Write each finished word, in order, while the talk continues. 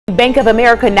Bank of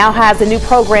America now has a new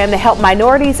program to help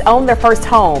minorities own their first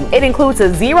home. It includes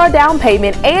a zero down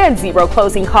payment and zero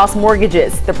closing cost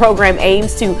mortgages. The program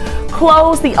aims to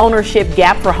close the ownership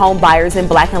gap for home buyers in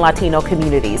Black and Latino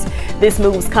communities. This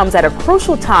move comes at a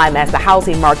crucial time as the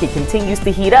housing market continues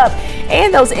to heat up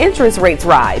and those interest rates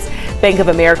rise. Bank of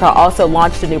America also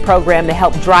launched a new program to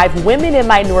help drive women and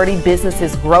minority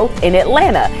businesses growth in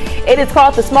Atlanta. It is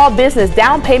called the Small Business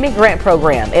Down Payment Grant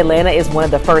Program. Atlanta is one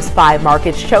of the first 5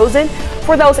 markets chosen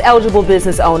for those eligible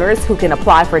business owners who can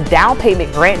apply for down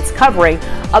payment grants covering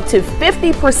up to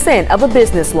 50% of a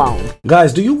business loan.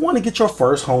 Guys, do you want to get your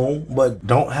first home but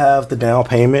don't have the down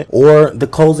payment or the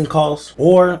closing costs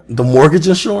or the mortgage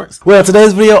insurance? Well, in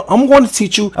today's video, I'm going to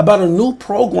teach you about a new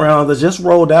program that just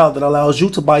rolled out that allows you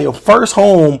to buy your first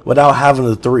home without having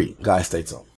the 3. Guys, stay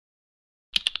tuned.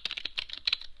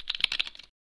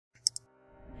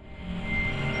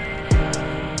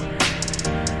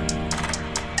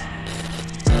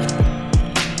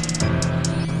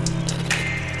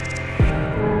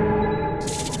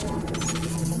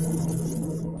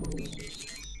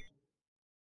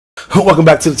 Welcome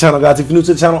back to the channel, guys. If you're new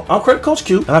to the channel, I'm Credit Coach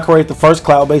Q, and I create the first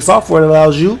cloud-based software that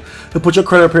allows you to put your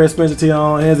credit repair expenses to your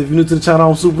own hands. If you're new to the channel,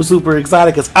 I'm super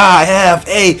excited because I have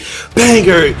a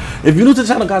banger. If you're new to the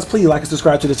channel, guys, please like and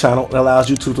subscribe to the channel. It allows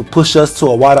YouTube to push us to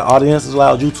a wider audience. It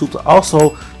allows YouTube to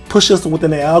also push us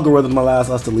within the algorithm, allows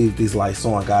us to leave these lights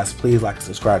on. Guys, please like and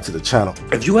subscribe to the channel.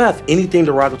 If you have anything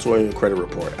derogatory in your credit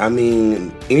report, I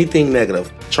mean anything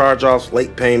negative, charge-offs,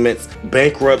 late payments,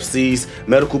 bankruptcies,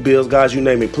 medical bills, guys, you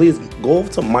name it, please go over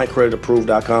to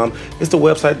mycreditapproved.com. It's the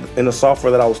website and the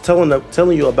software that I was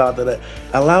telling you about that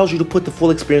allows you to put the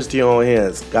full experience to your own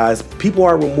hands. Guys, people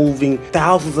are removing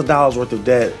thousands of dollars worth of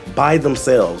debt by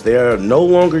themselves. They are no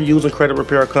longer using credit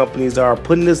repair companies. They are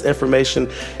putting this information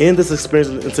and this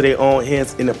experience into their own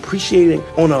hands and appreciating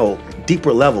on a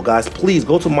deeper level. Guys, please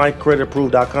go to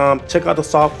mycreditapproved.com, check out the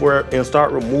software and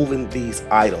start removing these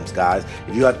items, guys,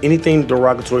 if you have anything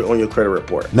derogatory on your credit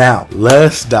report. Now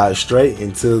let's dive straight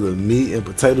into the meat and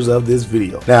potatoes of this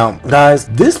video. Now guys,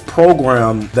 this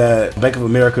program that Bank of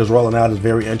America is rolling out is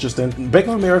very interesting. Bank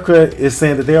of America is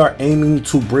saying that they are aiming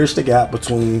to bridge the gap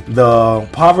between the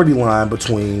poverty line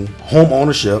between home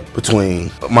ownership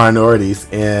between minorities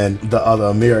and the other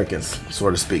Americans, so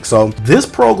to speak. So this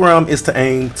program is to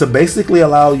aim to basically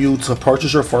allow you to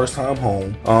purchase your first time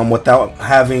home without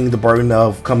having the burden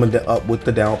of coming up with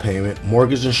the down payment,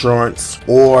 mortgage insurance,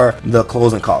 or the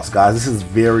closing costs. Guys, this is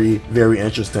very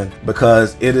interesting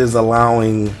because it is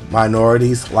allowing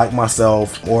minorities like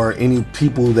myself or any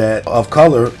people that of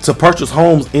color to purchase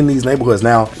homes in these neighborhoods.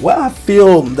 Now, what I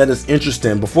feel that is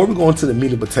interesting, before we go into the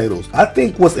meat and potatoes, I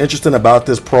think what's interesting about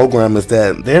this program is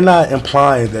that they're not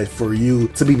implying that for you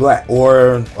to be black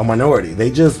or a minority.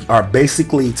 They just are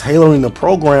basically tailoring the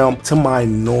program to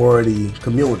minority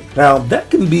community. Now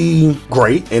that can be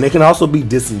great and it can also be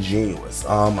disingenuous.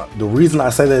 The reason I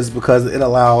say that is because it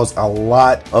allows a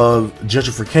lot of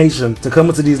gentrification to come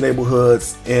into these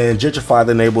neighborhoods and gentrify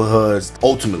the neighborhoods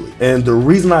ultimately. And the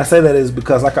reason I say that is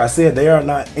because, like I said, they are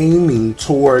not aiming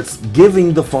towards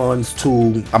giving the funds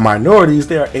to minorities.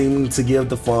 They are aiming to give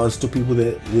the funds to people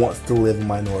that want to live in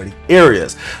minority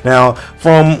areas. Now,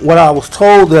 from what I was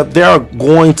told, that they are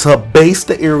going to base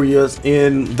the areas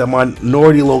in the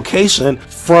minority location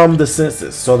from the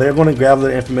census. So they're going to gather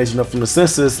the information up from the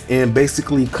census and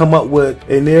basically come up with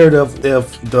a narrative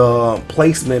if the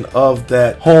placement of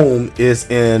that home is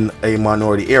in a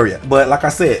minority area. But like I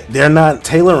said, they're not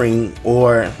tailoring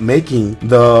or making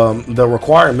the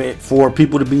requirement for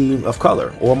people to be of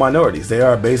color or minorities. They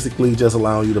are basically just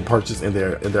allowing you to purchase in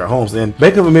their homes. And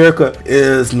Bank of America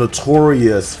is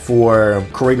notorious for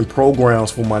creating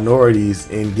programs for minorities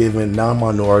and giving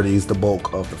non-minorities the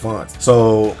bulk of the funds.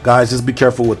 So guys, just be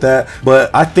careful with that.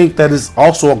 But I think that is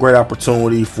also a great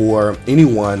opportunity for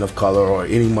anyone of color or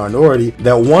any minority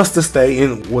that wants to stay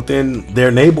within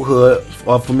their neighborhood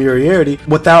of familiarity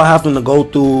without having to go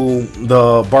through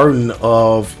the burden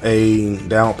of a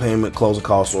down payment, closing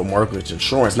costs, or mortgage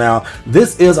insurance. Now,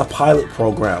 this is a pilot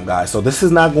program, guys. So this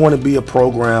is not going to be a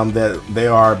program that they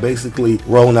are basically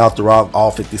rolling out throughout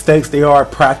all 50 states. They are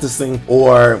practicing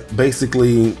or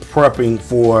basically prepping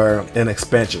for an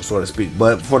expansion, so to speak.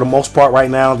 But for the most part right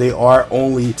now, they are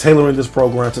only tailoring this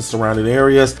program to surrounding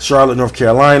areas: Charlotte, North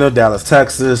Carolina, Dallas,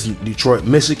 Texas, Detroit,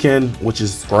 Michigan, which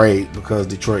is great because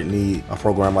Detroit need a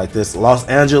program like this, Los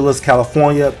Angeles,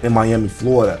 California, and Miami,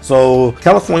 Florida. So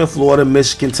California, Florida,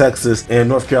 Michigan, Texas, and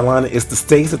North Carolina is the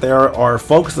states that they are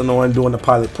focusing on doing the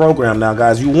pilot program. Now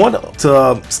guys, you want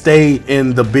to stay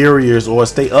in the barriers or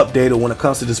stay updated when it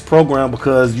comes to this program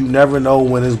because you never know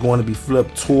when it's going to be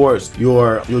flipped towards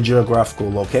your or your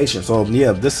geographical location. So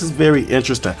yeah, this is very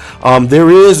interesting. There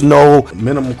is no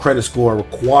minimum credit score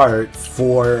required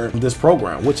for this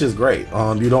program, which is great.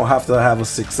 You don't have to have a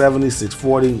 670,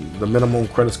 640. The minimum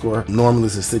credit score normally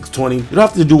is a 620. You don't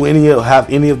have to do have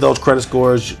any of those credit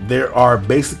scores. They are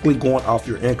basically going off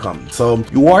your income. So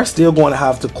you are still going to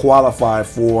have to qualify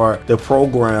for the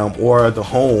program or the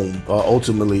home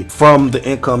ultimately from the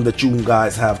income that you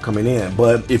guys have coming in.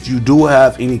 But if you do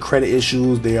have any credit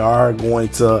issues, they are going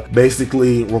to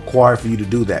basically require for you to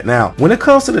do that. Now, when it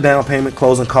comes to the down payment,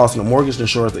 closing costs, and the mortgage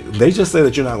insurance, they just say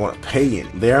that you're not going to pay it.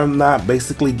 They're not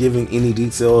basically giving any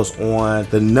details on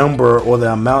the number or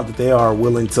the amount that they are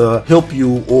willing to help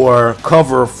you or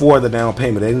cover for the down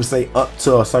payment. They didn't say up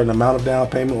to a certain amount of down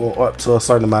payment or up to a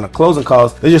certain amount of closing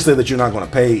costs. They just say that you're not going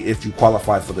to pay if you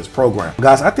qualify for this program.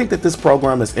 Guys, I think that this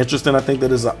program is interesting. I think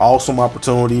that is an awesome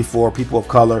opportunity for people of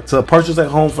color to purchase a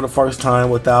home for the first time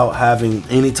without having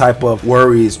any type of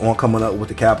worries on coming up with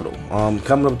the capital.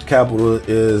 Coming up with the capital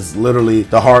is literally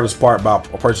the hardest part about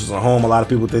purchasing a home. A lot of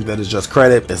people think that it's just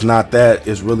credit. It's not that.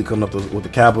 It's really coming up with the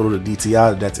capital, the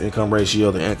DTI, that's income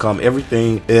ratio, the income.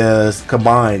 Everything is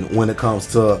combined when it comes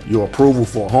to your approval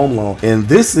for a home loan. And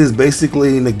this is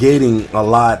basically negating a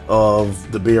lot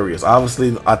of the barriers.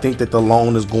 Obviously, I think that the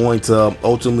loan is going to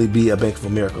ultimately be a Bank of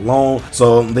America loan.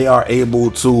 So they are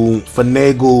able to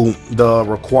finagle the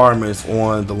requirements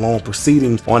on the loan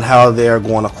proceedings on how they're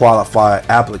going to qualify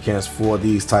applicants for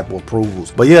these type of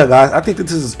approvals. But yeah, guys, I think that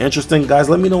this is interesting. Guys,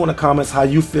 let me know in the comments how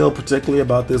you feel particularly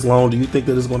about this loan. Do you think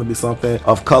that it's going to be something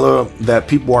of color that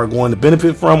people are going to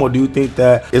benefit from, or do you think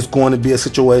that it's going to be a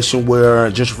situation where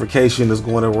gentrification is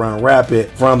going to run rapid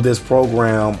from this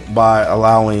program by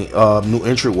allowing new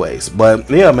entryways? But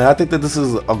yeah, man, I think that this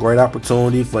is a great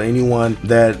opportunity for anyone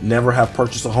that never have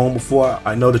purchased a home before.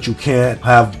 I know that you can't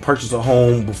have purchased a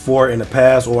home before in the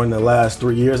past or in the last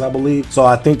 3 years, I believe. So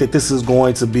I think that this is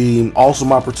going to be an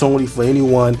awesome opportunity for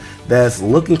anyone that's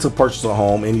looking to purchase a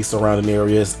home in these surrounding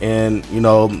areas and, you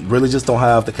know, really just don't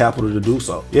have the capital to do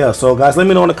so. Yeah, so guys, let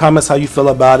me know in the comments how you feel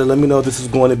about it. Let me know if this is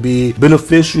going to be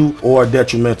beneficial or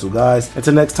detrimental. Guys,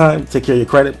 until next time, take care of your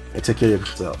credit and take care of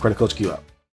yourself. Credit Coach Q out.